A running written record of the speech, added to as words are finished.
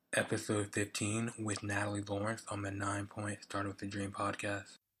Episode 15 with Natalie Lawerence on the 9-Point Starting with the Dream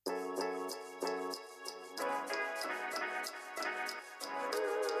podcast.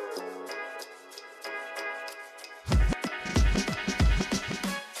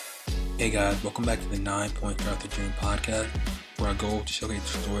 Hey guys, welcome back to the 9-Point Start with the Dream podcast, where our goal is to showcase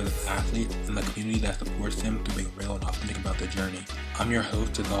the stories of athletes and the community that supports them through being real and authentic about their journey. I'm your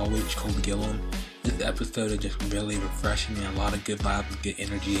host, as always, Cole Gillum. This episode is just really refreshing and a lot of good vibes and good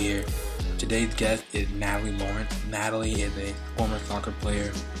energy here. Today's guest is Natalie Lawerence. Natalie is a former soccer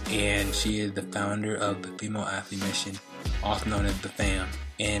player, and she is the founder of the Female Athlete Mission, also known as the FAM.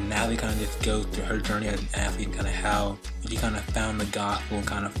 And Natalie kind of just goes through her journey as an athlete and kind of how she kind of found the gospel and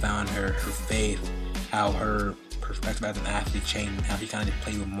kind of found her faith, how her perspective as an athlete changed, and how she kind of just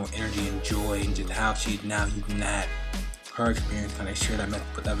played with more energy and joy, and just how she's now using that, her experience, kind of share that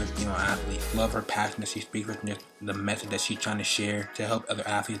message with other female athletes. Love her passion that she speaks with and just the message that she's trying to share to help other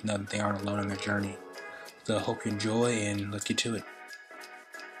athletes know that they aren't alone in their journey. So I hope you enjoy, and let's get to it.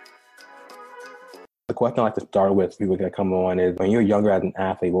 The question I like to start with people that come on is, when you were younger as an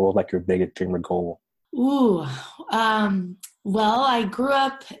athlete, what was like your biggest dream or goal? Well, I grew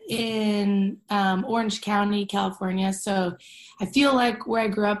up in Orange County, California, so I feel like where I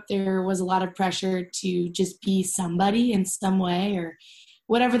grew up, there was a lot of pressure to just be somebody in some way or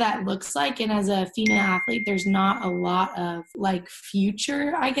whatever that looks like. And as a female athlete, there's not a lot of like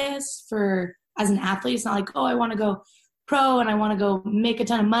future, I guess, as an athlete. It's not like, oh, I want to go pro and I want to go make a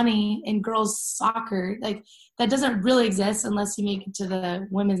ton of money in girls soccer. Like, that doesn't really exist unless you make it to the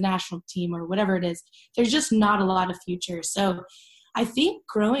women's national team or whatever it is. There's just not a lot of future. So I think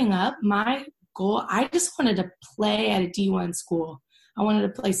growing up, my goal, I just wanted to play at a D1 school. I wanted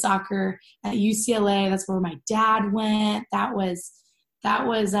to play soccer at UCLA. That's where my dad went. That was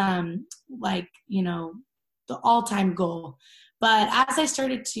the all-time goal. But as I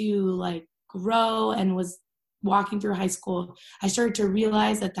started to grow and was walking through high school, I started to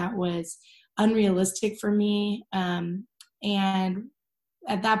realize that was unrealistic for me. And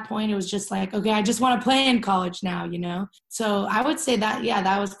at that point, it was just like, okay, I just want to play in college now, So I would say that,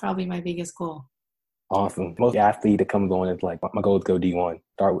 that was probably my biggest goal. Awesome. Most athletes that comes on is like, my goal is to go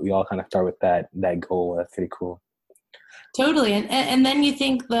D1. We all kind of start with that goal. That's pretty cool. Totally. And then you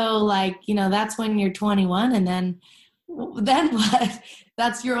think though, that's when you're 21, and then what?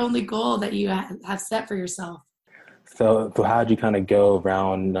 That's your only goal that you have set for yourself. So how did you kind of go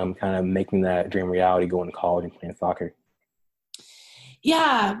around kind of making that dream reality, going to college and playing soccer?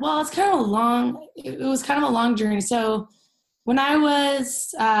 Yeah, well, it was kind of a long journey. So when I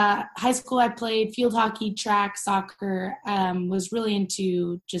was high school, I played field hockey, track, soccer, was really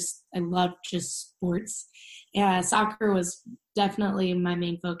into I loved just sports. Yeah, soccer was definitely my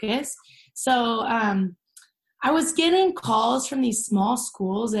main focus. So I was getting calls from these small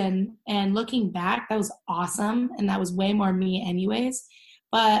schools, and looking back, that was awesome, and that was way more me anyways.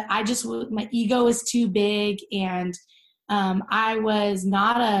 But my ego was too big, and I was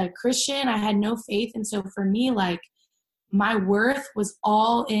not a Christian. I had no faith, and so for me, my worth was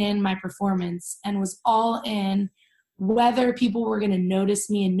all in my performance and was all in whether people were going to notice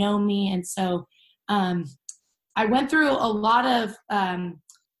me and know me. And so I went through a lot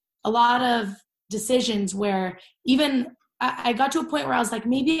of decisions where even I got to a point where I was like,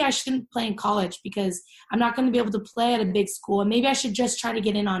 maybe I shouldn't play in college because I'm not going to be able to play at a big school. And maybe I should just try to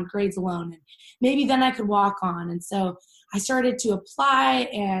get in on grades alone. And maybe then I could walk on. And so I started to apply,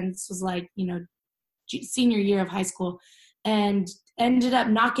 and this was senior year of high school, and ended up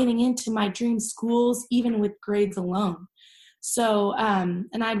not getting into my dream schools, even with grades alone. So,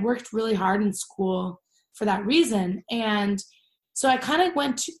 and I'd worked really hard in school for that reason. And so I kind of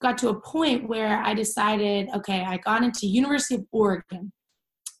got to a point where I decided, okay, I got into University of Oregon.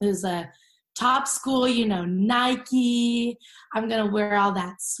 It was a top school, Nike. I'm going to wear all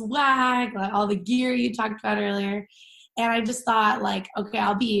that swag, all the gear you talked about earlier. And I just thought okay,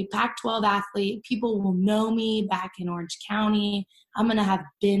 I'll be a Pac-12 athlete. People will know me back in Orange County. I'm going to have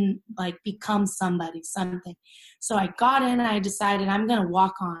become something. So I got in and I decided I'm going to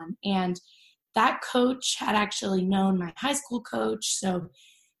walk on. And that coach had actually known my high school coach. So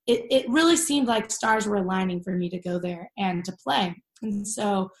it really seemed like stars were aligning for me to go there and to play. And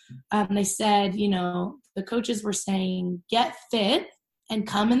so they said, the coaches were saying, get fit and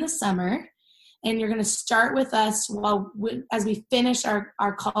come in the summer. And you're going to start with us as we finish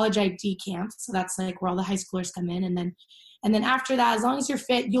our college ID camp. So that's where all the high schoolers come in. And then after that, as long as you're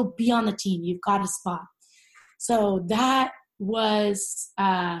fit, you'll be on the team. You've got a spot. So that was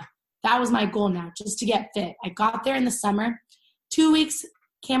my goal now, just to get fit. I got there in the summer. 2 weeks,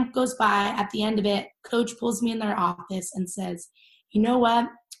 camp goes by. At the end of it, coach pulls me in their office and says, you know what?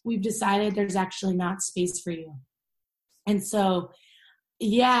 We've decided there's actually not space for you. And so,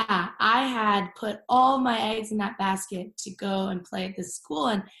 yeah, I had put all my eggs in that basket to go and play at this school.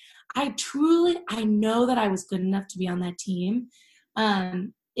 And I know that I was good enough to be on that team.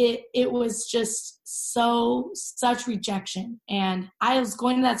 It was just such rejection. And I was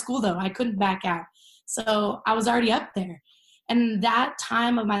going to that school though. I couldn't back out. So I was already up there. And that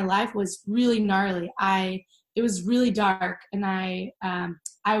time of my life was really gnarly. It was really dark, and I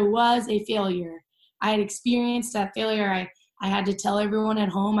was a failure. I had experienced that failure. I had to tell everyone at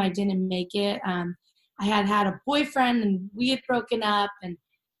home I didn't make it. I had a boyfriend, and we had broken up, and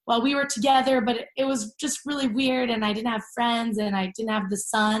well, we were together, but it was just really weird, and I didn't have friends, and I didn't have the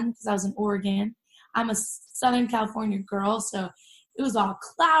sun because I was in Oregon. I'm a Southern California girl, so it was all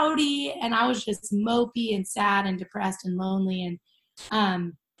cloudy, and I was just mopey and sad and depressed and lonely.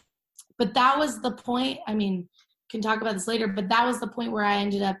 And but that was the point. I mean, can talk about this later, but that was the point where I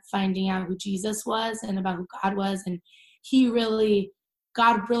ended up finding out who Jesus was and about who God was. And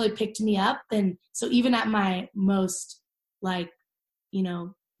God really picked me up. And so even at my most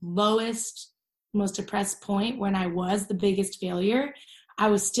lowest, most depressed point, when I was the biggest failure, I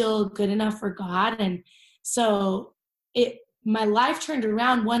was still good enough for God. And so my life turned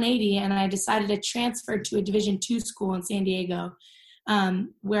around 180, and I decided to transfer to a Division II school in San Diego,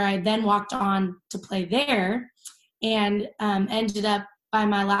 where I then walked on to play there, and ended up by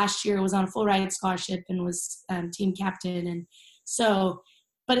my last year was on a full ride scholarship and was team captain. And so,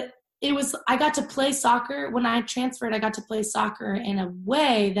 but I got to play soccer. When I transferred, I got to play soccer in a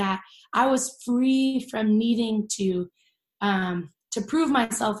way that I was free from needing to prove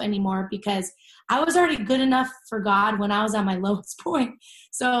myself anymore, because I was already good enough for God when I was at my lowest point.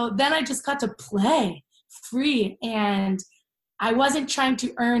 So then I just got to play free, and I wasn't trying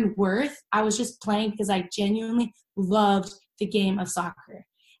to earn worth. I was just playing because I genuinely loved the game of soccer.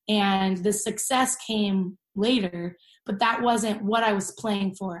 And the success came later, but that wasn't what I was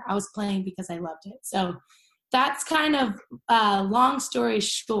playing for. I was playing because I loved it. So that's kind of long story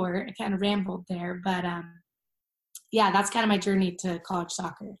short. I kind of rambled there, but yeah, that's kind of my journey to college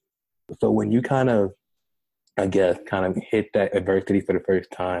soccer. So when you kind of hit that adversity for the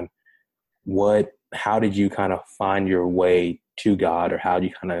first time, how did you kind of find your way to God, or how do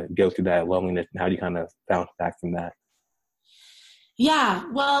you kind of go through that loneliness, and how do you kind of bounce back from that? Yeah,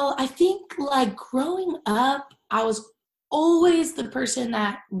 well, I think like growing up, I was always the person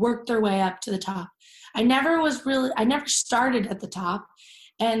that worked their way up to the top. I never started at the top.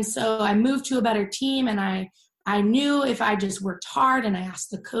 And so I moved to a better team, and I knew if I just worked hard and I asked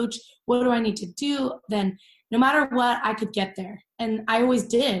the coach, what do I need to do? Then no matter what, I could get there. And I always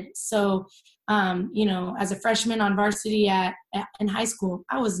did. So, as a freshman on varsity in high school,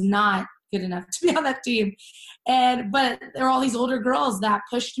 I was not good enough to be on that team. But there were all these older girls that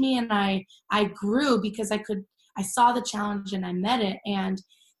pushed me, and I grew because I saw the challenge and I met it. And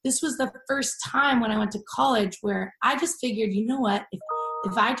this was the first time when I went to college where I just figured, you know what,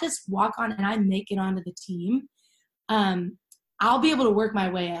 if I just walk on and I make it onto the team, I'll be able to work my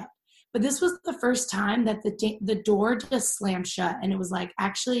way up. But this was the first time that the door just slammed shut, and it was like,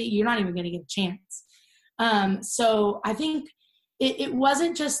 actually, you're not even going to get a chance. So I think it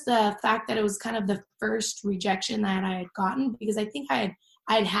wasn't just the fact that it was kind of the first rejection that I had gotten, because I think I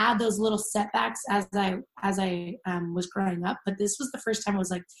had those little setbacks as I was growing up. But this was the first time I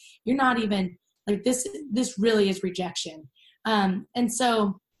was like, you're not even like this really is rejection. And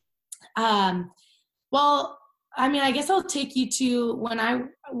so, well, I mean, I guess I'll take you to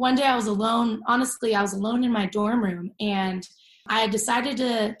one day I was alone. Honestly, I was alone in my dorm room, and I had decided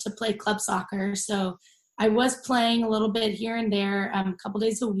to play club soccer. So I was playing a little bit here and there, a couple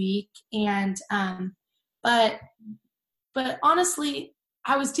days a week. And, but honestly,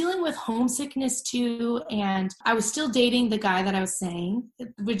 I was dealing with homesickness too. And I was still dating the guy that I was saying,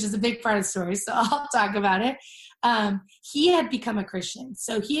 which is a big part of the story. So I'll talk about it. He had become a Christian.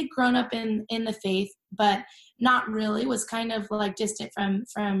 So he had grown up in the faith, but not really, was kind of like distant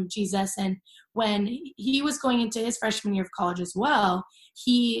from Jesus. And when he was going into his freshman year of college as well,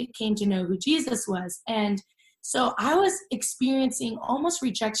 he came to know who Jesus was. And so I was experiencing almost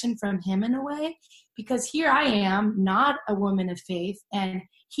rejection from him in a way, because here I am, not a woman of faith, and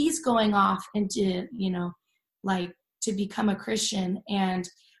he's going off into, to become a Christian. And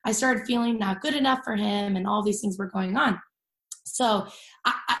I started feeling not good enough for him, and all these things were going on. So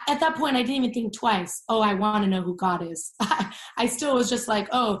at that point, I didn't even think twice, I want to know who God is. I still was just like,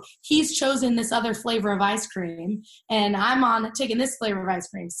 he's chosen this other flavor of ice cream, and I'm taking this flavor of ice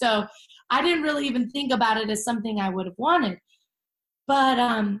cream. So I didn't really even think about it as something I would have wanted. But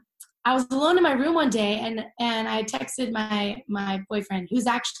I was alone in my room one day, and I texted my boyfriend, who's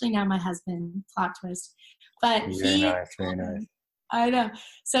actually now my husband, plot twist. But Very nice, very nice. I know.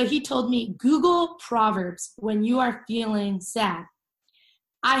 So he told me, Google Proverbs when you are feeling sad.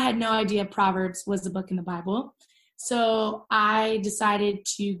 I had no idea Proverbs was a book in the Bible. So I decided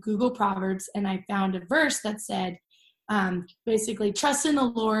to Google Proverbs, and I found a verse that said, basically, trust in the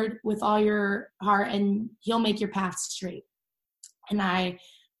Lord with all your heart and he'll make your path straight. And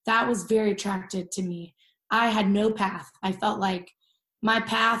that was very attractive to me. I had no path. I felt like my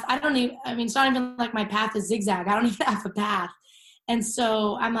path, it's not even like my path is zigzag. I don't even have a path. And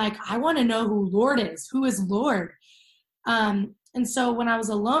so I'm like, I want to know who Lord is. Who is Lord? And so when I was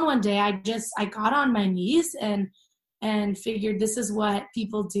alone one day, I got on my knees and figured this is what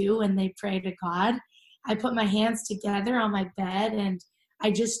people do when they pray to God. I put my hands together on my bed and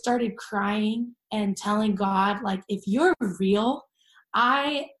I just started crying and telling God, like, if you're real,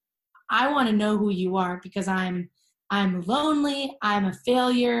 I want to know who you are, because I'm lonely. I'm a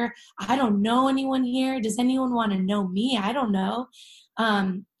failure. I don't know anyone here. Does anyone want to know me? I don't know.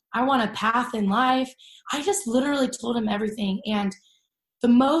 I want a path in life. I just literally told him everything. And the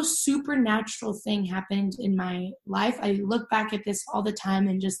most supernatural thing happened in my life. I look back at this all the time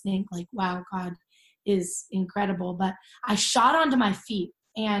and just think like, wow, God is incredible. But I shot onto my feet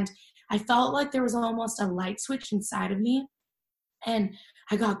and I felt like there was almost a light switch inside of me. And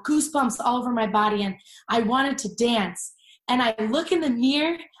I got goosebumps all over my body and I wanted to dance. And I look in the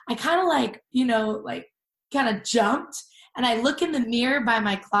mirror, I kind of jumped. And I look in the mirror by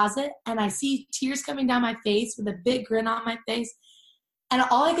my closet and I see tears coming down my face with a big grin on my face. And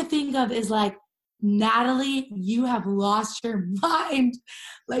all I could think of is like, Natalie, you have lost your mind.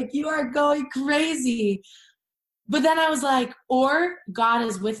 Like, you are going crazy. But then I was like, or God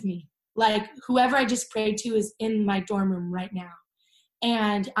is with me. Like, whoever I just prayed to is in my dorm room right now.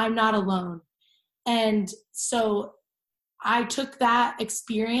 And I'm not alone. And so I took that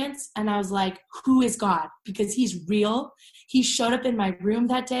experience and I was like, who is God? Because he's real. He showed up in my room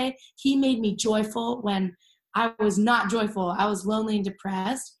that day. He made me joyful when I was not joyful. I was lonely and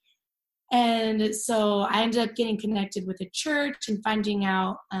depressed. And so I ended up getting connected with a church and finding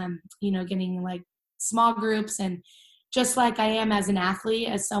out, getting like small groups. And just like I am as an athlete,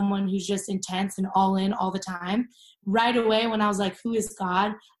 as someone who's just intense and all in all the time, right away when I was like, who is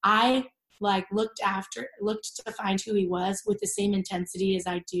God? I looked to find who he was with the same intensity as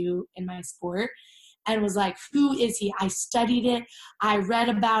I do in my sport, and was like, who is he? I studied it. I read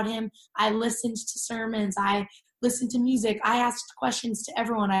about him. I listened to sermons. I listened to music. I asked questions to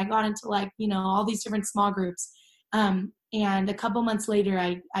everyone. I got into all these different small groups. And a couple months later,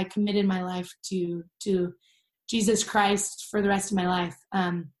 I committed my life to Jesus Christ for the rest of my life.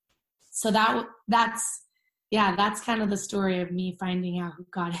 So that's kind of the story of me finding out who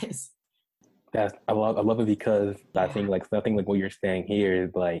God is. I love it because I think something like what you're saying here is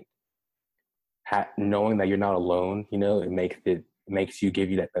like knowing that you're not alone. It makes you give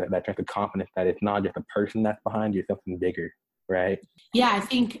you that type of confidence that it's not just a person that's behind you, something bigger, right? Yeah, I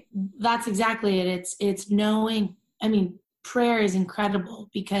think that's exactly it. It's knowing. I mean, prayer is incredible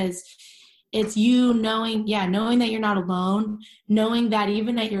because it's you knowing that you're not alone, knowing that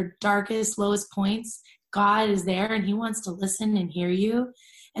even at your darkest, lowest points, God is there and he wants to listen and hear you.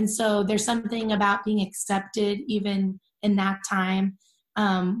 And so there's something about being accepted even in that time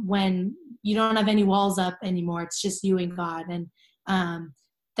when you don't have any walls up anymore. It's just you and God. And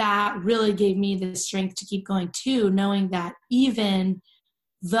that really gave me the strength to keep going too, knowing that even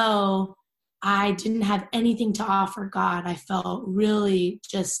though I didn't have anything to offer God, I felt really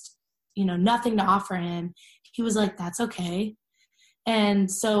just, nothing to offer him. He was like, that's okay. And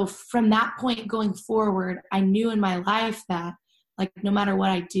so from that point going forward, I knew in my life that no matter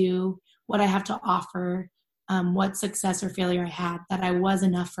what I do, what I have to offer, what success or failure I had, that I was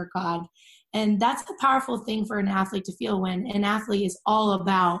enough for God. And that's a powerful thing for an athlete to feel when an athlete is all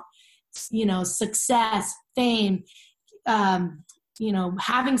about, success, fame,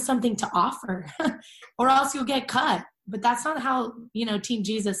 having something to offer or else you'll get cut. But that's not how, Team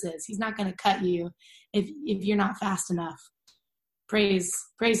Jesus is. He's not going to cut you if you're not fast enough. Praise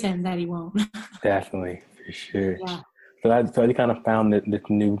him that he won't. Definitely, for sure. Yeah. So you kind of found this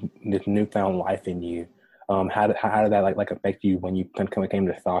newfound life in you. How did that affect you when you came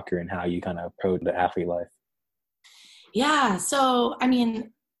to soccer and how you kind of approached the athlete life? Yeah. So, I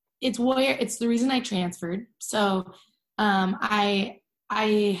mean, it's the reason I transferred. So, I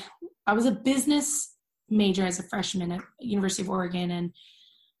was a business major as a freshman at University of Oregon. And,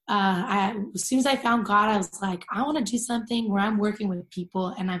 as soon as I found God, I was like, I want to do something where I'm working with people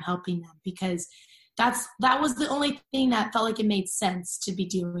and I'm helping them, because that was the only thing that felt like it made sense to be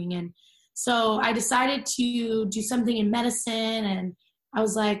doing. And so I decided to do something in medicine, and I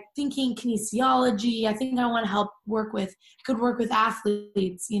was like thinking kinesiology. I think I want to work with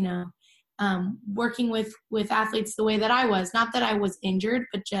athletes, working with athletes the way that I was. Not that I was injured,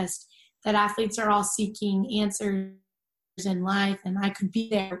 but just that athletes are all seeking answers in life, and I could be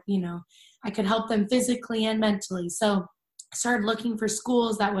there, I could help them physically and mentally. So I started looking for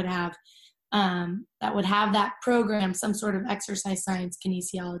schools that would have that program, some sort of exercise science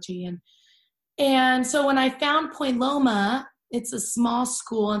kinesiology. And so when I found Point Loma, it's a small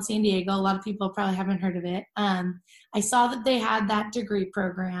school in San Diego. A lot of people probably haven't heard of it. I saw that they had that degree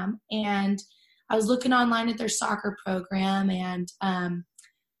program, and I was looking online at their soccer program, and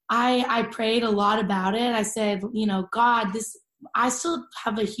I prayed a lot about it. I said, God, I still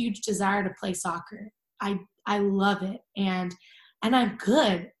have a huge desire to play soccer. I love it, and I'm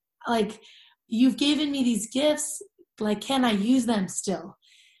good. Like, you've given me these gifts, like, can I use them still?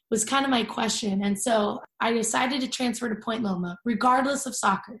 Was kind of my question. And so I decided to transfer to Point Loma, regardless of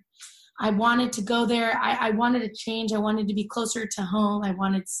soccer. I wanted to go there. I wanted to change. I wanted to be closer to home. I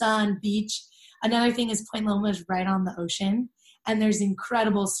wanted sun, beach. Another thing is Point Loma is right on the ocean, and there's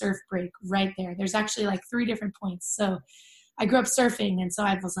incredible surf break right there. There's actually like 3 different points. So I grew up surfing, and so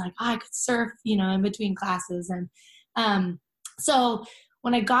I was like, I could surf, in between classes. And so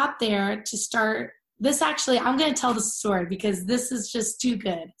when I got there to start this, actually, I'm going to tell the story because this is just too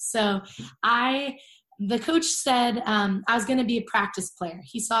good. So the coach said I was going to be a practice player.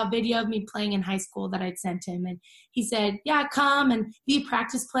 He saw a video of me playing in high school that I'd sent him, and he said, yeah, come and be a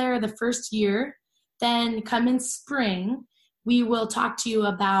practice player the first year. Then come in spring, we will talk to you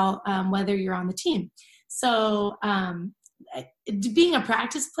about whether you're on the team. So being a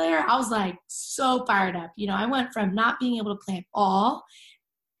practice player, I was like so fired up. I went from not being able to play at all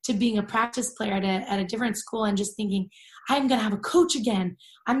to being a practice player at a different school, and just thinking, I'm going to have a coach again.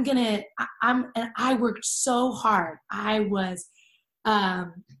 And I worked so hard. I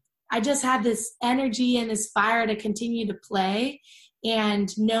just had this energy and this fire to continue to play,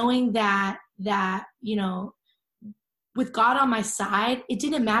 and knowing that, with God on my side, it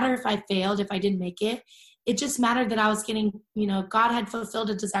didn't matter if I failed, if I didn't make it. It just mattered that I was getting, God had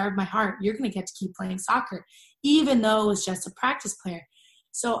fulfilled a desire of my heart. You're going to get to keep playing soccer, even though it was just a practice player.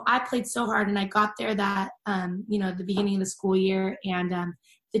 So I played so hard, and I got there that, at the beginning of the school year, and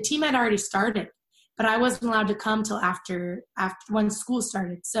the team had already started, but I wasn't allowed to come till after when school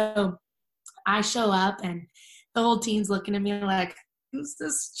started. So I show up, and the whole team's looking at me like, who's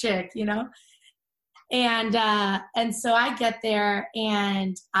this chick, And so I get there,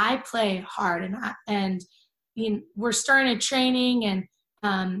 and I play hard, and we're starting a training,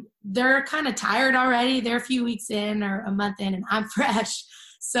 and they're kind of tired already. They're a few weeks in or a month in, and I'm fresh.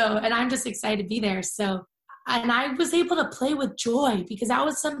 So, and I'm just excited to be there. So, and I was able to play with joy because that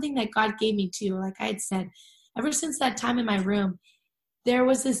was something that God gave me too. Like I had said, ever since that time in my room, there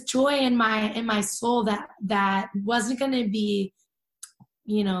was this joy in my soul that wasn't going to be,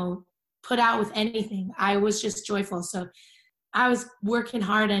 put out with anything. I was just joyful. So I was working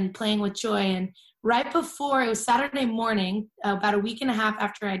hard and playing with joy. And right before, it was Saturday morning, about a week and a half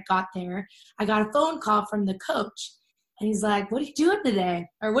after I'd got there, I got a phone call from the coach. And he's like, what are you doing today?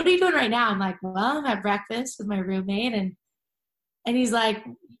 Or what are you doing right now? I'm like, well, I'm at breakfast with my roommate. And he's like,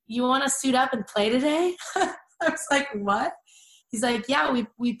 you want to suit up and play today? I was like, what? He's like, yeah,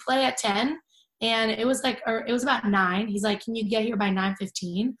 we play at 10. And it was about 9. He's like, can you get here by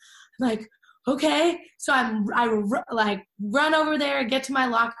 9:15? I'm like, okay. So I run over there, get to my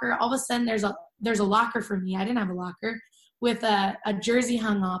locker. All of a sudden there's a locker for me. I didn't have a locker with a jersey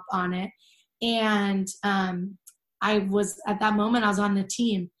hung up on it. And, I was on the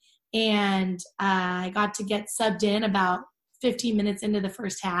team, and I got to get subbed in about 15 minutes into the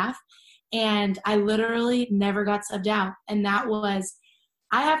first half, and I literally never got subbed out. And I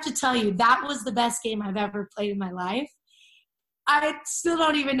have to tell you, that was the best game I've ever played in my life. I still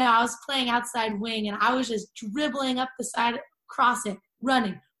don't even know. I was playing outside wing, and I was just dribbling up the side, cross it,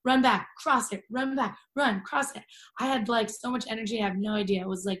 running, run back, cross it, run back, run, cross it. I had so much energy. I have no idea. It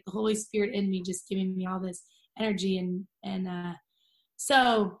was like the Holy Spirit in me just giving me all this energy. And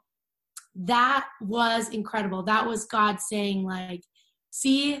so that was incredible. That was God saying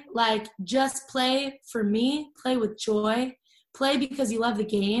see, just play for me, play with joy, play because you love the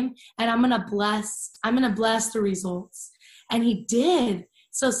game, and I'm going to bless the results. And he did.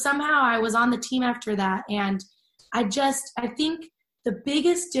 So somehow I was on the team after that. And I think the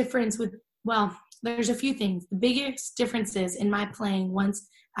biggest difference there's a few things. The biggest differences in my playing once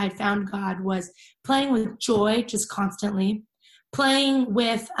I found God was playing with joy just constantly, playing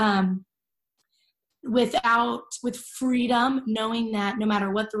with with freedom, knowing that no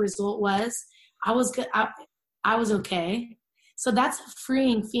matter what the result was, I was good. I was okay. So that's a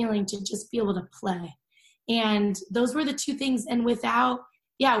freeing feeling to just be able to play. And those were the two things. And without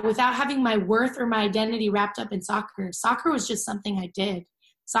having my worth or my identity wrapped up in soccer was just something I did.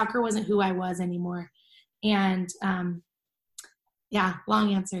 Soccer wasn't who I was anymore. And long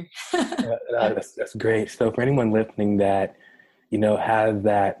answer. That's great. So for anyone listening that, has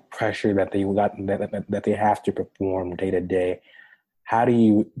that pressure that that they have to perform day to day, how do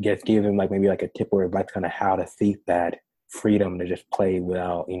you give them maybe a tip or advice kind of how to seek that freedom to just play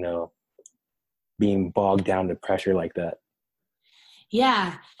without, being bogged down to pressure like that?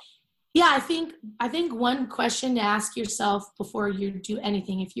 Yeah. I think one question to ask yourself before you do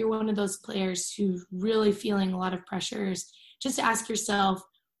anything, if you're one of those players who's really feeling a lot of pressure, is just ask yourself,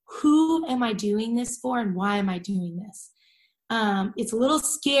 who am I doing this for and why am I doing this? It's a little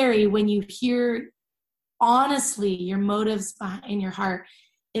scary when you hear honestly your motives in your heart.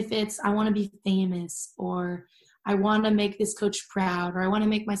 If it's, I want to be famous, or I want to make this coach proud, or I want to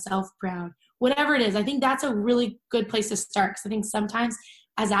make myself proud, whatever it is, I think that's a really good place to start. Because I think sometimes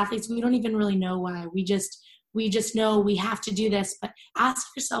as athletes, we don't even really know why. We just know we have to do this, but ask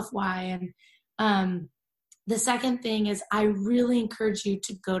yourself why. And the second thing is, I really encourage you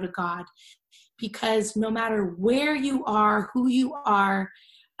to go to God, because no matter where you are, who you are,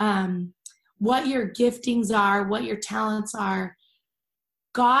 what your giftings are, what your talents are,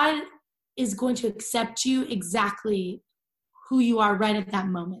 God is going to accept you exactly who you are right at that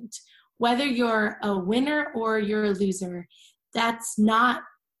moment. Whether you're a winner or you're a loser, that's not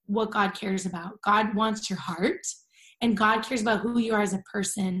what God cares about. God wants your heart, and God cares about who you are as a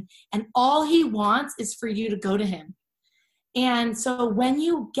person. And all he wants is for you to go to him. And so when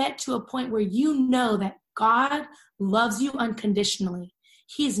you get to a point where you know that God loves you unconditionally,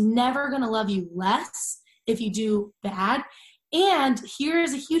 he's never going to love you less if you do bad. And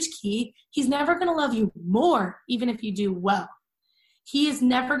here's a huge key. He's never going to love you more, even if you do well. He is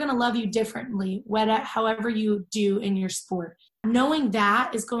never going to love you differently, however you do in your sport. Knowing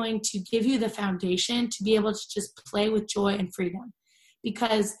that is going to give you the foundation to be able to just play with joy and freedom,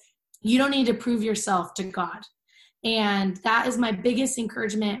 because you don't need to prove yourself to God. And that is my biggest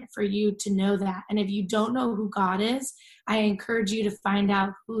encouragement for you, to know that. And if you don't know who God is, I encourage you to find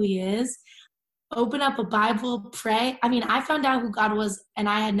out who he is. Open up a Bible, pray. I mean, I found out who God was, and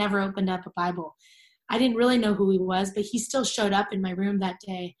I had never opened up a Bible. I didn't really know who he was, but he still showed up in my room that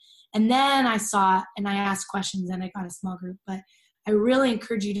day. And then I saw it, and I asked questions, and I got a small group. But I really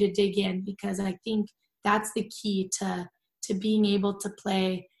encourage you to dig in, because I think that's the key to being able to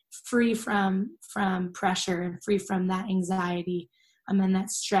play free from pressure and free from that anxiety and that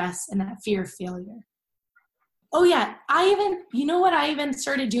stress and that fear of failure. Oh yeah, you know what I even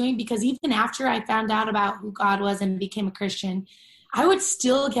started doing, because even after I found out about who God was and became a Christian, I would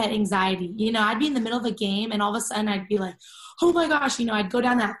still get anxiety. I'd be in the middle of a game, and all of a sudden I'd be like, oh my gosh, I'd go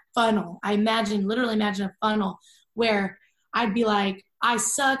down that funnel. Literally imagine a funnel where I'd be like, I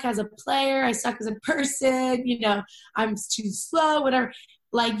suck as a player, I suck as a person, I'm too slow, whatever.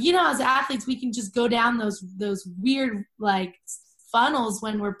 As athletes, we can just go down those weird funnels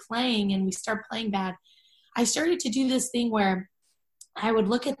when we're playing and we start playing bad. I started to do this thing where I would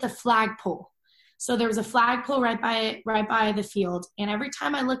look at the flagpole. So there was a flagpole right by the field, and every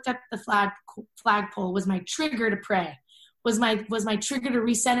time I looked up the flagpole was my trigger to pray, was my trigger to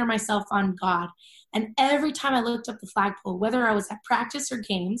recenter myself on God. And every time I looked up the flagpole, whether I was at practice or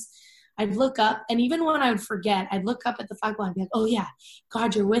games, I'd look up, and even when I would forget, I'd look up at the flagpole and be like, oh yeah,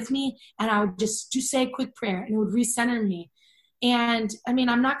 God, you're with me. And I would just say a quick prayer, and it would recenter me. And I mean,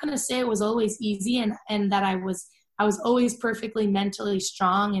 I'm not going to say it was always easy and that I was always perfectly mentally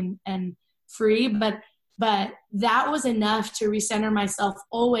strong and free, but that was enough to recenter myself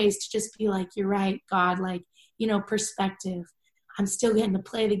always, to just be like, you're right, God, perspective. I'm still getting to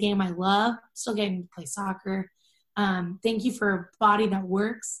play the game I love, still getting to play soccer. Thank you for a body that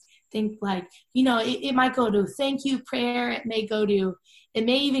works. Think it might go to thank you prayer. It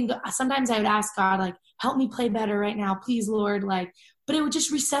may even go, sometimes I would ask God, help me play better right now, please, Lord, but it would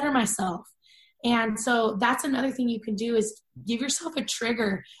just recenter myself. And so that's another thing you can do, is give yourself a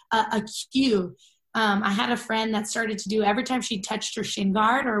trigger, a cue. I had a friend that started to do, every time she touched her shin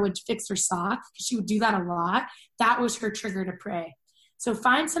guard or would fix her sock, because she would do that a lot, that was her trigger to pray. So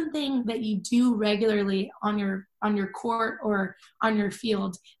find something that you do regularly on your court or on your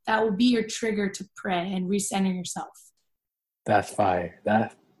field that will be your trigger to pray and recenter yourself. That's fire.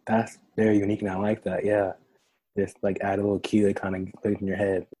 That's very unique, and I like that. Yeah, just add a little cue that kind of plays in your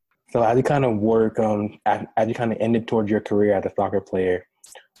head. So as you kind of work as you kind of ended towards your career as a soccer player,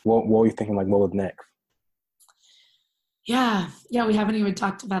 what were you thinking? What was next? Yeah, we haven't even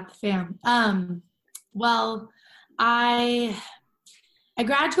talked about the fam. Well, I I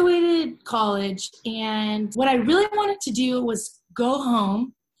graduated college, and what I really wanted to do was go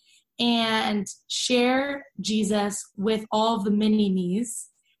home and share Jesus with all of the mini me's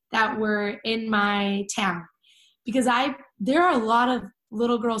that were in my town. Because there are a lot of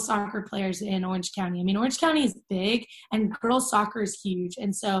little girl soccer players in Orange County. I mean, Orange County is big and girls soccer is huge.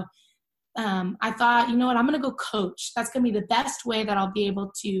 And so I thought, you know what, I'm going to go coach. That's going to be the best way that I'll be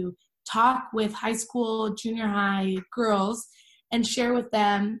able to talk with high school, junior high girls and share with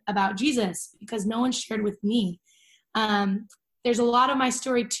them about Jesus, because no one shared with me. Um, there's a lot of my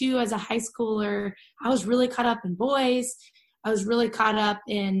story too. As a high schooler, I was really caught up in boys. I was really caught up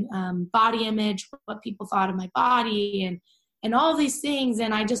in body image, what people thought of my body, and all these things.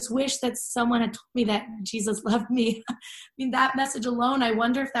 And I just wish that someone had told me that Jesus loved me. I mean, that message alone, I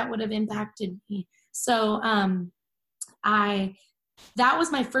wonder if that would have impacted me. So that was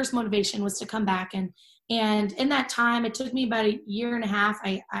my first motivation, was to come back. And in that time, it took me about a year and a half.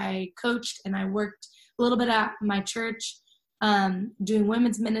 I coached and I worked a little bit at my church, doing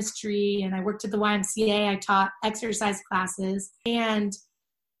women's ministry, and I worked at the YMCA. I taught exercise classes, and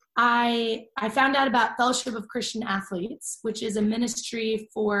I found out about Fellowship of Christian Athletes, which is a ministry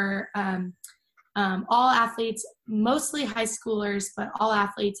for all athletes, mostly high schoolers, but all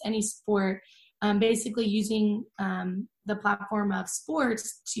athletes, any sport, basically using the platform of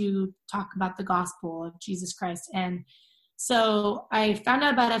sports to talk about the gospel of Jesus Christ. And so I found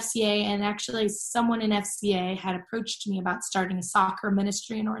out about FCA, and actually someone in FCA had approached me about starting a soccer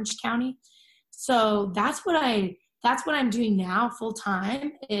ministry in Orange County. So that's what I'm doing now full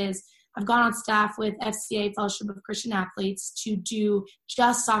time. Is I've gone on staff with FCA, Fellowship of Christian Athletes, to do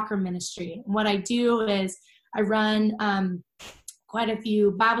just soccer ministry. And what I do is I run quite a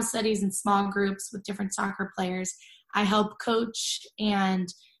few Bible studies and small groups with different soccer players. I help coach and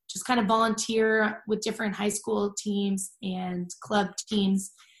just kind of volunteer with different high school teams and club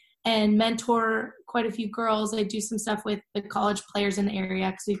teams, and mentor quite a few girls. I do some stuff with the college players in the area,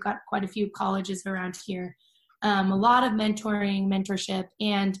 because we've got quite a few colleges around here. A lot of mentorship.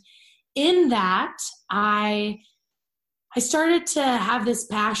 And in that, I started to have this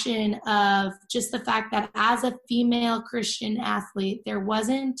passion of just the fact that as a female Christian athlete, there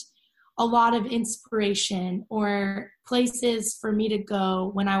wasn't a lot of inspiration or places for me to go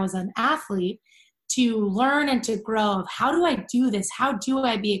when I was an athlete to learn and to grow of, how do I do this? How do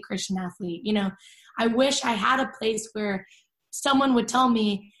I be a Christian athlete? You know, I wish I had a place where someone would tell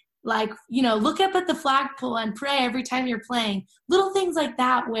me, like, you know, look up at the flagpole and pray every time you're playing. Little things like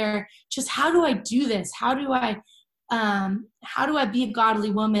that, where just, how do I do this? How do I be a godly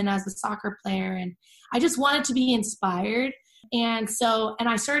woman as a soccer player? And I just wanted to be inspired. And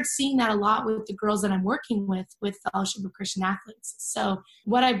I started seeing that a lot with the girls that I'm working with Fellowship of Christian Athletes. So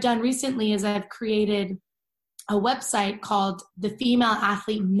what I've done recently is I've created a website called the Female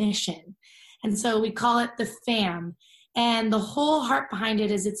Athlete Mission. And so we call it the FAM. And the whole heart behind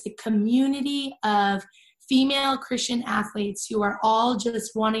it is it's a community of female Christian athletes who are all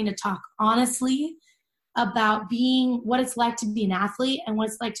just wanting to talk honestly about being, what it's like to be an athlete and what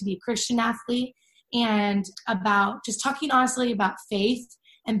it's like to be a Christian athlete, and about just talking honestly about faith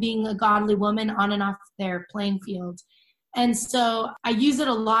and being a godly woman on and off their playing field. And so I use it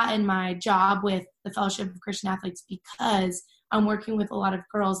a lot in my job with the Fellowship of Christian Athletes, because I'm working with a lot of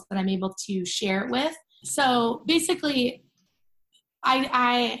girls that I'm able to share it with. So basically,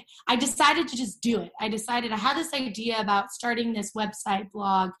 I decided to just do it. I had this idea about starting this website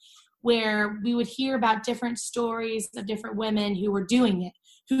blog where we would hear about different stories of different women who were doing it,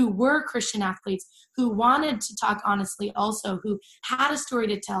 who were Christian athletes, who wanted to talk honestly also, who had a story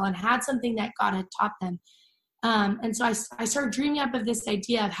to tell and had something that God had taught them. And so I started dreaming up of this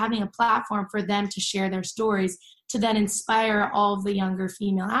idea of having a platform for them to share their stories, to then inspire all of the younger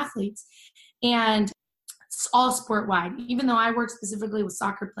female athletes. And it's all sport-wide. Even though I work specifically with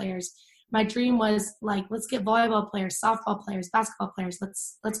soccer players, my dream was, like, let's get volleyball players, softball players, basketball players.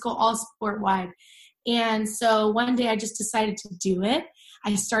 Let's go all sport-wide. And so one day I just decided to do it.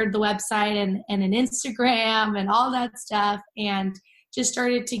 I started the website and an Instagram and all that stuff, and just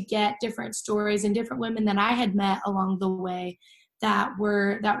started to get different stories and different women that I had met along the way that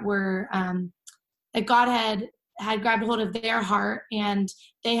God had grabbed hold of their heart, and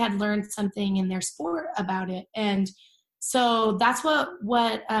they had learned something in their sport about it. And so that's what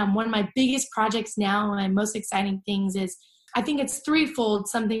one of my biggest projects now, and my most exciting things is, I think it's threefold,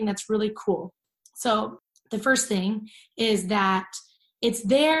 something that's really cool. So the first thing is that it's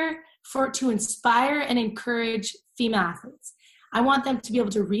there to inspire and encourage female athletes. I want them to be able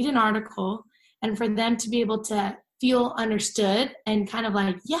to read an article and for them to be able to feel understood and kind of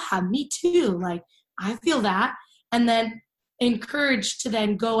like, yeah, me too. Like, I feel that. And then encouraged to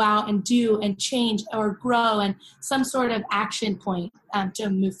then go out and do and change or grow and some sort of action point to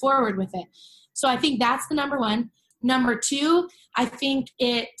move forward with it. So I think that's the number one. Number two, I think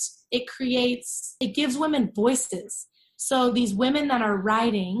it gives women voices. So these women that are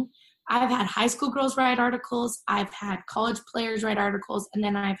writing, I've had high school girls write articles, I've had college players write articles, and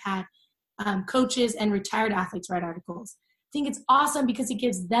then I've had coaches and retired athletes write articles. I think it's awesome because it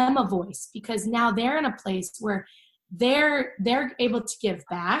gives them a voice, because now they're in a place where they're able to give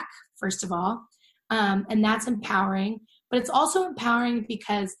back, first of all, and that's empowering. But it's also empowering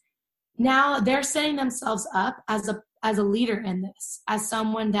because now they're setting themselves up as a leader in this, as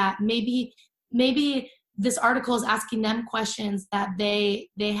someone that maybe this article is asking them questions that they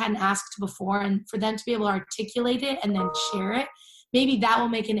hadn't asked before, and for them to be able to articulate it and then share it, maybe that will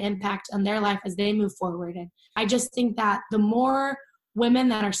make an impact on their life as they move forward. And I just think that the more women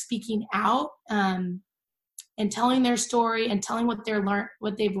that are speaking out and telling their story and telling what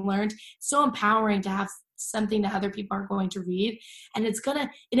they've learned, it's so empowering to have something that other people are going to read. And it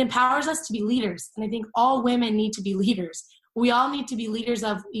empowers us to be leaders. And I think all women need to be leaders. We all need to be leaders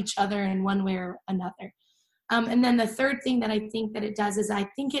of each other in one way or another. And then the third thing that I think that it does is I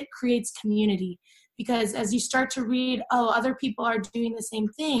think it creates community, because as you start to read, oh, other people are doing the same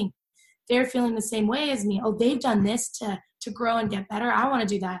thing. They're feeling the same way as me. Oh, they've done this to grow and get better. I want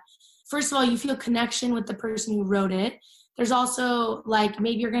to do that. First of all, you feel connection with the person who wrote it. There's also like,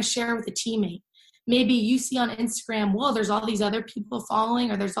 maybe you're going to share with a teammate. Maybe you see on Instagram, whoa, there's all these other people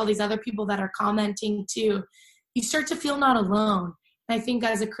following, or there's all these other people that are commenting too. You start to feel not alone. And I think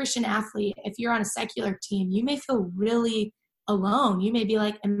as a Christian athlete, if you're on a secular team, you may feel really alone. You may be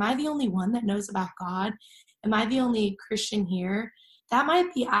like, am I the only one that knows about God? Am I the only Christian here? That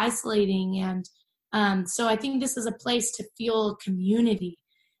might be isolating. And so I think this is a place to feel community.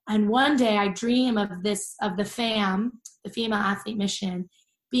 And one day I dream of the FAM, the Female Athlete Mission,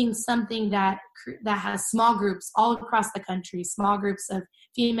 being something that has small groups all across the country, small groups of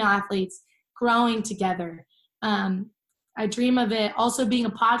female athletes growing together. I dream of it also being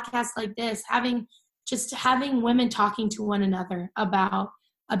a podcast like this, having women talking to one another about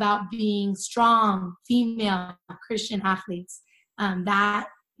being strong female Christian athletes. So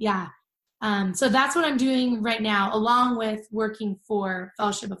that's what I'm doing right now, along with working for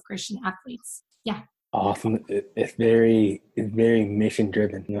Fellowship of Christian Athletes. Yeah. Awesome. It's very mission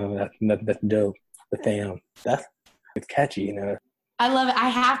driven. You know, that's dope. The fam. It's catchy, you know. I love it. I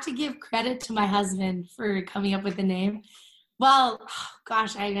have to give credit to my husband for coming up with the name. Well,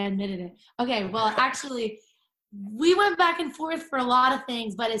 gosh, I admitted it. Okay, well, actually, we went back and forth for a lot of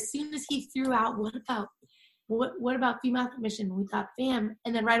things, but as soon as he threw out, what about Female Athlete Mission? We thought fam,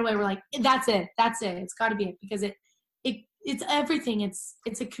 and then right away we're like, that's it. It's got to be it, because it's everything.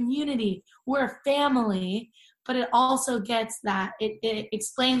 It's a community. We're a family, but it also gets that. It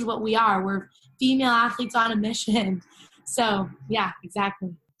explains what we are. We're female athletes on a mission. So yeah,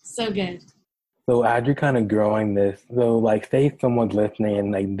 exactly. So good. So as you're kind of growing this, so like say someone's listening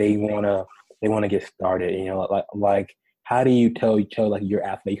and like they wanna get started, you know, like how do you tell like your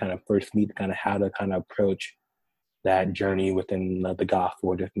athlete kind of first meet kind of how to kind of approach that journey within the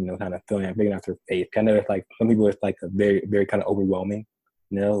gospel, just, you know, kind of figuring out their faith. Kind of like some people it's like a very, very kind of overwhelming,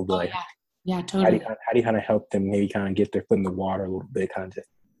 you know, but like, yeah, totally. How do you kind of help them maybe kind of get their foot in the water a little bit, kind of just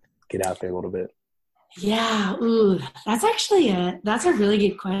get out there a little bit? Yeah. Ooh, that's a really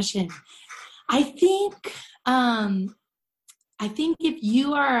good question. I think if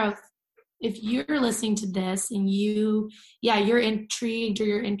you're listening to this and you're intrigued or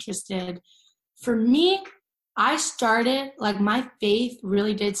you're interested, for me, I started, like, my faith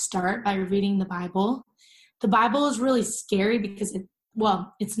really did start by reading the Bible. The Bible is really scary because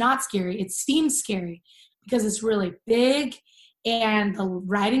it's not scary. It seems scary because it's really big and the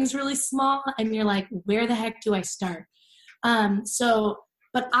writing's really small and you're like, where the heck do I start?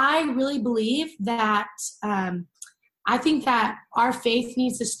 But I really believe that I think that our faith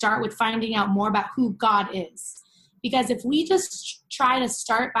needs to start with finding out more about who God is. Because if we just try to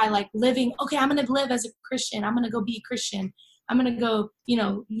start by like living, okay, I'm going to live as a Christian. I'm going to go be a Christian. I'm going to go,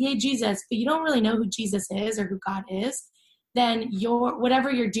 yay, Jesus. But you don't really know who Jesus is or who God is. Then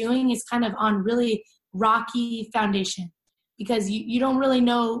whatever you're doing is kind of on really rocky foundation because you don't really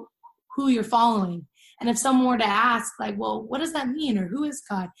know who you're following. And if someone were to ask like, well, what does that mean? Or who is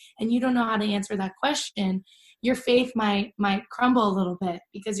God? And you don't know how to answer that question, your faith might crumble a little bit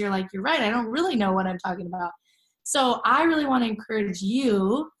because you're like, you're right. I don't really know what I'm talking about. So I really want to encourage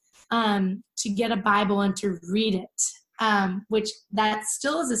you to get a Bible and to read it, which that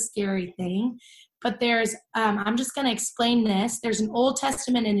still is a scary thing. but there's, I'm just going to explain this. There's an Old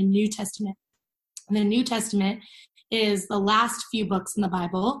Testament and a New Testament. And the New Testament is the last few books in the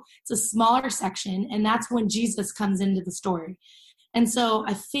Bible. It's a smaller section, and that's when Jesus comes into the story. And so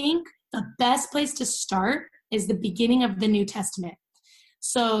I think the best place to start is the beginning of the New Testament.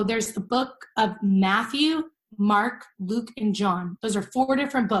 So there's the book of Matthew, Mark, Luke, and John. Those are 4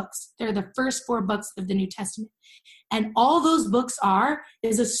 different books. They're the first 4 books of the New Testament. And all those books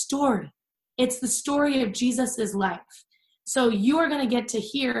is a story. It's the story of Jesus's life. So you are going to get to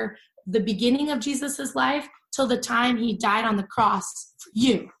hear the beginning of Jesus's life till the time he died on the cross for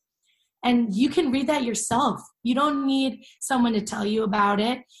you. And you can read that yourself. You don't need someone to tell you about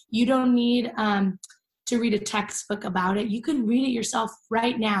it. You don't need to read a textbook about it. You can read it yourself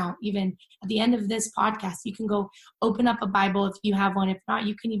right now. Even at the end of this podcast, you can go open up a Bible if you have one. If not,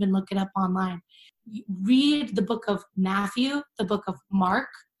 you can even look it up online. Read the book of Matthew, the book of Mark,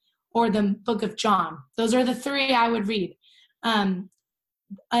 or the book of John. Those are the 3 I would read.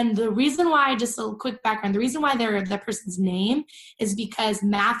 And the reason why, just a quick background, the reason why they're the person's name is because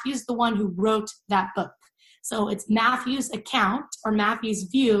Matthew's the one who wrote that book. So it's Matthew's account or Matthew's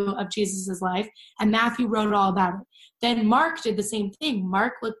view of Jesus's life, and Matthew wrote all about it. Then Mark did the same thing.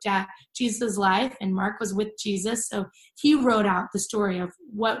 Mark looked at Jesus' life, and Mark was with Jesus, so he wrote out the story of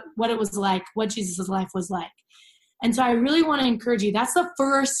what it was like, what Jesus's life was like. And so I really want to encourage you. That's the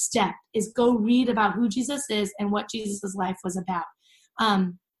first step, is go read about who Jesus is and what Jesus's life was about.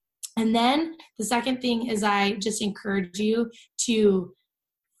 And then the second thing is I just encourage you to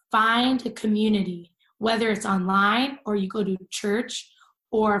find a community, whether it's online or you go to church,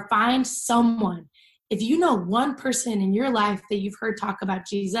 or find someone. If you know one person in your life that you've heard talk about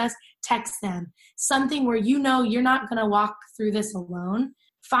Jesus, text them. Something where you know you're not going to walk through this alone.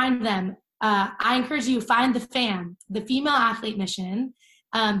 Find them. I encourage you, find the FAM, the Female Athlete Mission.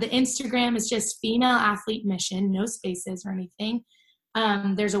 The Instagram is just Female Athlete Mission, no spaces or anything.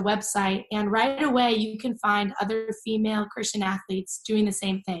 There's a website, and right away you can find other female Christian athletes doing the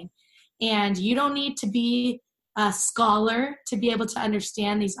same thing. And you don't need to be a scholar to be able to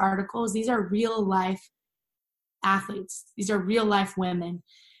understand these articles. These are real life athletes. These are real life women.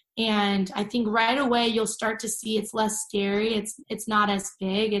 And I think right away you'll start to see it's less scary. It's not as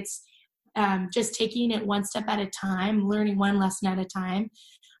big. It's just taking it one step at a time, learning one lesson at a time.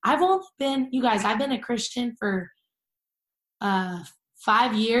 I've been a Christian for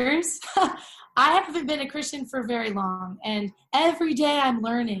 5 years. I haven't been a Christian for very long, and every day I'm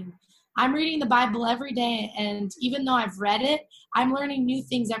learning. I'm reading the Bible every day, and even though I've read it, I'm learning new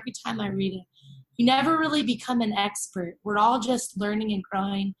things every time I read it. You never really become an expert. We're all just learning and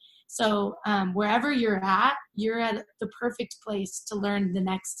growing. So wherever you're at the perfect place to learn the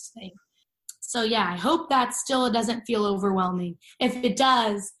next thing. So yeah, I hope that still doesn't feel overwhelming. If it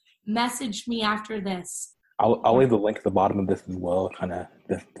does, message me after this. I'll leave the link at the bottom of this as well, kind of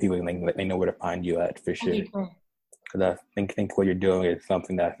the link that they know where to find you at for sure. Because I think what you're doing is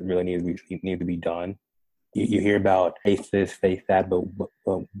something that really needs to be done. You hear about face this, face that, but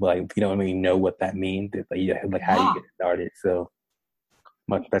like if you don't really know what that means, it's like how do you get started? So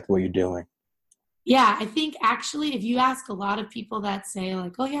that's what you're doing. Yeah, I think actually if you ask a lot of people that say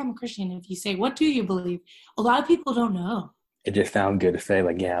like, oh yeah, I'm a Christian, if you say, what do you believe? A lot of people don't know. It just sounds good to say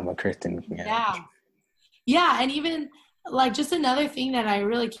like, yeah, I'm a Christian. Yeah, and even like just another thing that I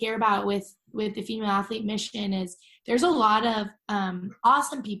really care about with the Female Athlete Mission is there's a lot of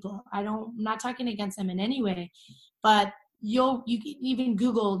awesome people. I'm not talking against them in any way, but you can even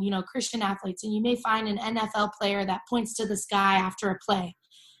Google, Christian athletes, and you may find an NFL player that points to the sky after a play.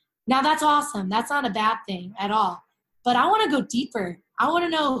 Now that's awesome. That's not a bad thing at all. But I want to go deeper. I want to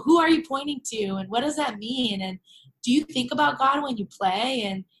know, who are you pointing to, and what does that mean? And do you think about God when you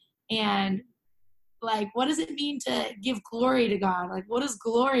play? And like, what does it mean to give glory to God? Like, what does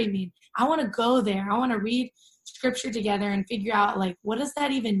glory mean? I want to go there. I want to read scripture together and figure out, like, what does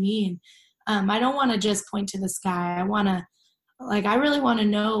that even mean? I don't want to just point to the sky. I really want to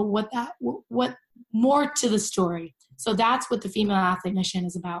know what more to the story. So that's what the Female Athlete Mission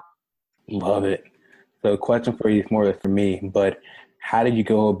is about. Love it. So question for you is more for me, but how did you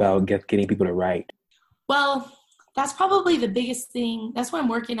go about getting people to write? Well, that's probably the biggest thing. That's what I'm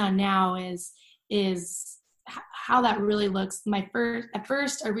working on now is how that really looks. At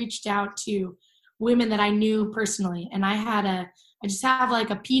first I reached out to women that I knew personally, and I just have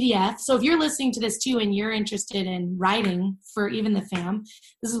like a PDF. So if you're listening to this too and you're interested in writing for even the FAM,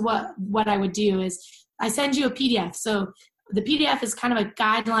 this is what I would do is I send you a PDF. So the PDF is kind of a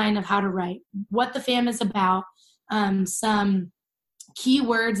guideline of how to write, what the FAM is about, some key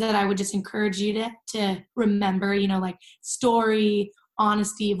words that I would just encourage you to remember, like story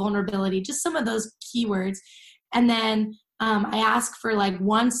honesty, vulnerability, just some of those keywords. And then I ask for like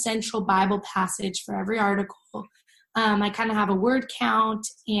one central Bible passage for every article. I kind of have a word count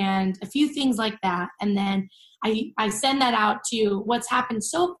and a few things like that. And then I send that out to, what's happened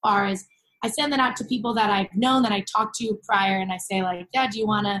so far is I send that out to people that I've known, that I talked to prior, and I say like, yeah, do you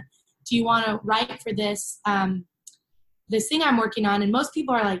want to write for this, this thing I'm working on? And most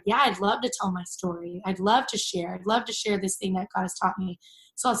people are like, yeah, I'd love to tell my story. I'd love to share this thing that God has taught me.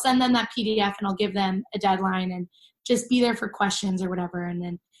 So I'll send them that PDF and I'll give them a deadline and just be there for questions or whatever. And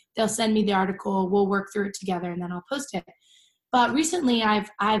then they'll send me the article. We'll work through it together and then I'll post it. But recently and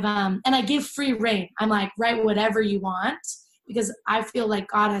I give free reign. I'm like, write whatever you want, because I feel like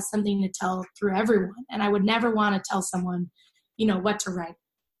God has something to tell through everyone. And I would never want to tell someone, what to write.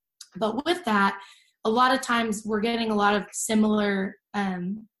 But with that, a lot of times we're getting a lot of similar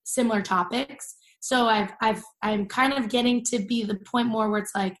topics. So I'm kind of getting to be the point more where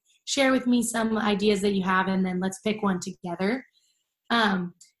it's like, share with me some ideas that you have, and then let's pick one together.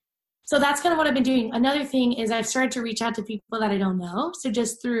 So that's kind of what I've been doing. Another thing is I've started to reach out to people that I don't know. So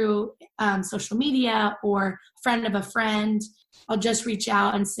just through social media or friend of a friend, I'll just reach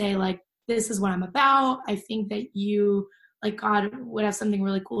out and say like, this is what I'm about. I think that you, like, God would have something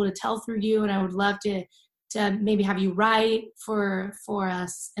really cool to tell through you, and I would love to maybe have you write for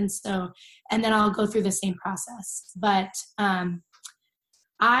us. And then I'll go through the same process. But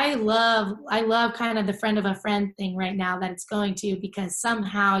I love kind of the friend of a friend thing right now that it's going to, because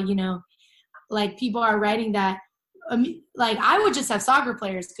somehow, like people are writing that, like I would just have soccer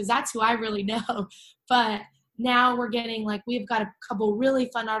players because that's who I really know. But now we're getting like, we've got a couple really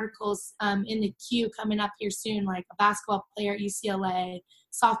fun articles in the queue coming up here soon, like a basketball player at UCLA,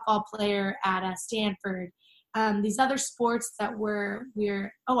 softball player at Stanford, these other sports that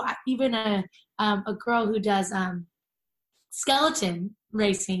even a girl who does skeleton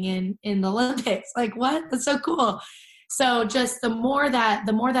racing in the Olympics. Like, what? That's so cool. So just the more that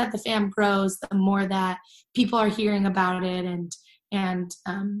the fam grows, the more that people are hearing about it, and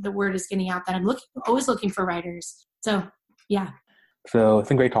the word is getting out that I'm always looking for writers. So yeah. So it's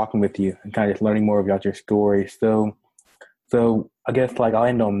been great talking with you and kind of just learning more about your story. So I guess like I'll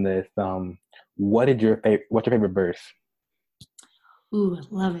end on this. What's your favorite verse? Ooh, I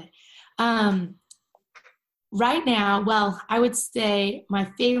love it. Right now, well, I would say my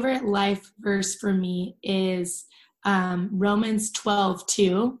favorite life verse for me is Romans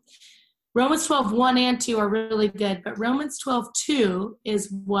 12:2. Romans 12:1 and 2 are really good, but Romans 12:2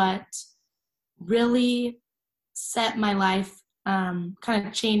 is what really set my life, kind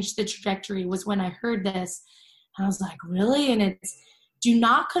of changed the trajectory, was when I heard this. And I was like, really? And it's, do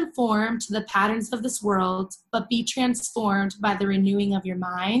not conform to the patterns of this world, but be transformed by the renewing of your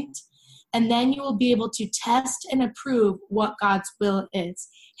mind. And then you will be able to test and approve what God's will is,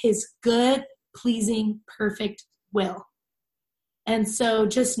 his good, pleasing, perfect will. And so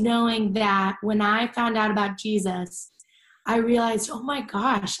just knowing that when I found out about Jesus, I realized, oh my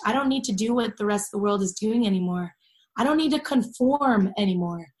gosh, I don't need to do what the rest of the world is doing anymore. I don't need to conform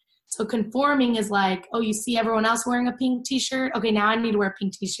anymore. So conforming is like, oh, you see everyone else wearing a pink t-shirt? Okay, now I need to wear a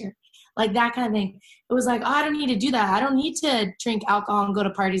pink t-shirt. Like that kind of thing. It was like, oh, I don't need to do that. I don't need to drink alcohol and go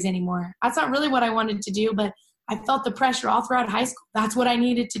to parties anymore. That's not really what I wanted to do, but I felt the pressure all throughout high school. That's what I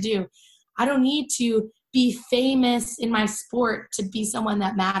needed to do. I don't need to be famous in my sport to be someone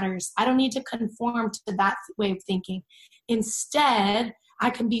that matters. I don't need to conform to that way of thinking. Instead, I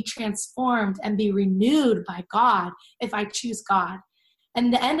can be transformed and be renewed by God if I choose God.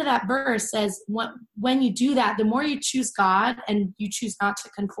 And the end of that verse says, when you do that, the more you choose God and you choose not to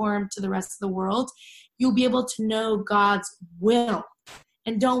conform to the rest of the world, you'll be able to know God's will.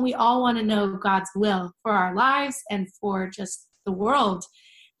 And don't we all want to know God's will for our lives and for just the world?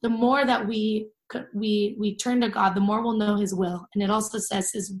 The more that we turn to God, the more we'll know his will. And it also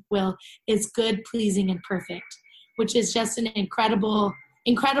says his will is good, pleasing, and perfect, which is just an incredible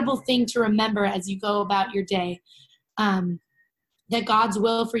thing to remember as you go about your day. That God's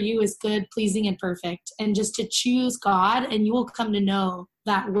will for you is good, pleasing, and perfect. And just to choose God, and you will come to know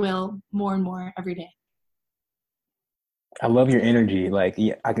that will more and more every day. I love your energy. Like,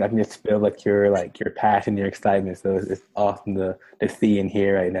 yeah, I can just feel like your passion, your excitement. So it's awesome to see and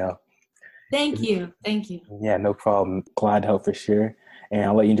hear right now. Thank you. Yeah, no problem. Glad to help for sure. And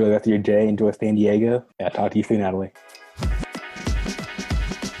I'll let you enjoy the rest of your day. Enjoy San Diego. Yeah, I'll talk to you soon, Natalie.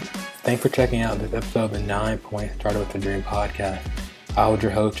 Thanks for checking out this episode of the 9 Point Started With a Dream podcast. I was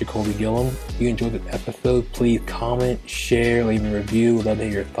your host, Jacoby Gillum. If you enjoyed this episode, please comment, share, leave a review. We'd love to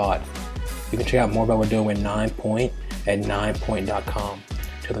hear your thoughts. You can check out more about what we're doing with 9 Point at 9point.com.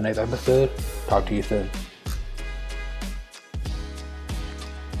 Till the next episode, talk to you soon.